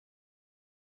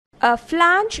A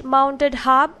flange-mounted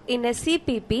hub in a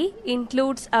CPP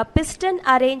includes a piston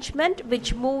arrangement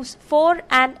which moves fore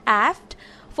and aft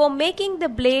for making the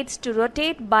blades to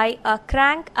rotate by a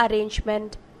crank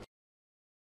arrangement.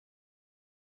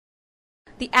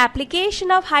 The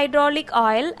application of hydraulic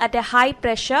oil at a high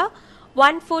pressure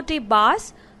 140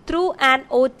 bars through an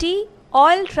OT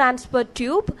oil transfer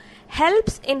tube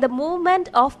helps in the movement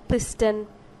of piston.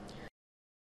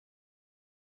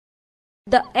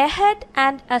 The ahead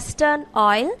and astern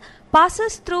oil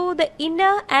passes through the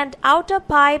inner and outer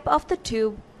pipe of the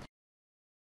tube.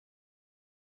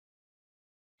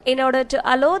 In order to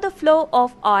allow the flow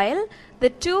of oil, the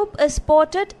tube is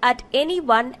ported at any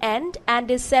one end and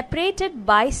is separated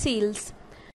by seals.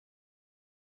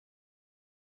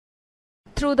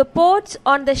 Through the ports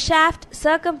on the shaft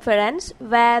circumference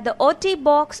where the OT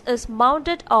box is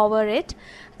mounted over it,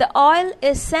 the oil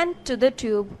is sent to the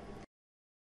tube.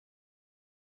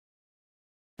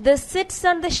 This sits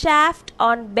on the shaft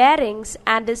on bearings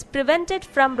and is prevented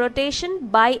from rotation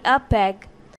by a peg.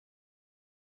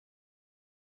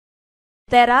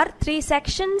 There are 3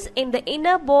 sections in the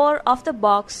inner bore of the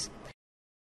box.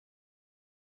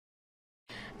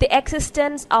 The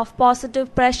existence of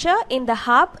positive pressure in the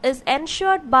hub is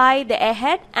ensured by the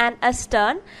ahead and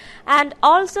astern and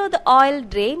also the oil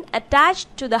drain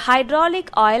attached to the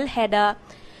hydraulic oil header.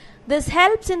 This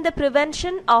helps in the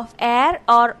prevention of air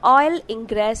or oil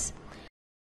ingress.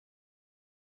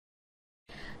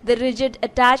 The rigid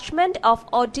attachment of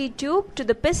OT tube to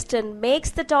the piston makes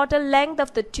the total length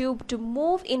of the tube to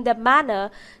move in the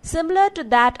manner similar to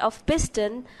that of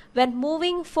piston when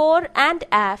moving fore and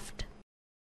aft.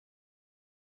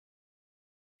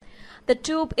 The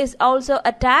tube is also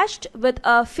attached with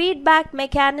a feedback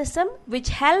mechanism which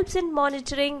helps in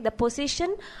monitoring the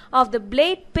position of the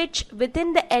blade pitch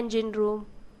within the engine room.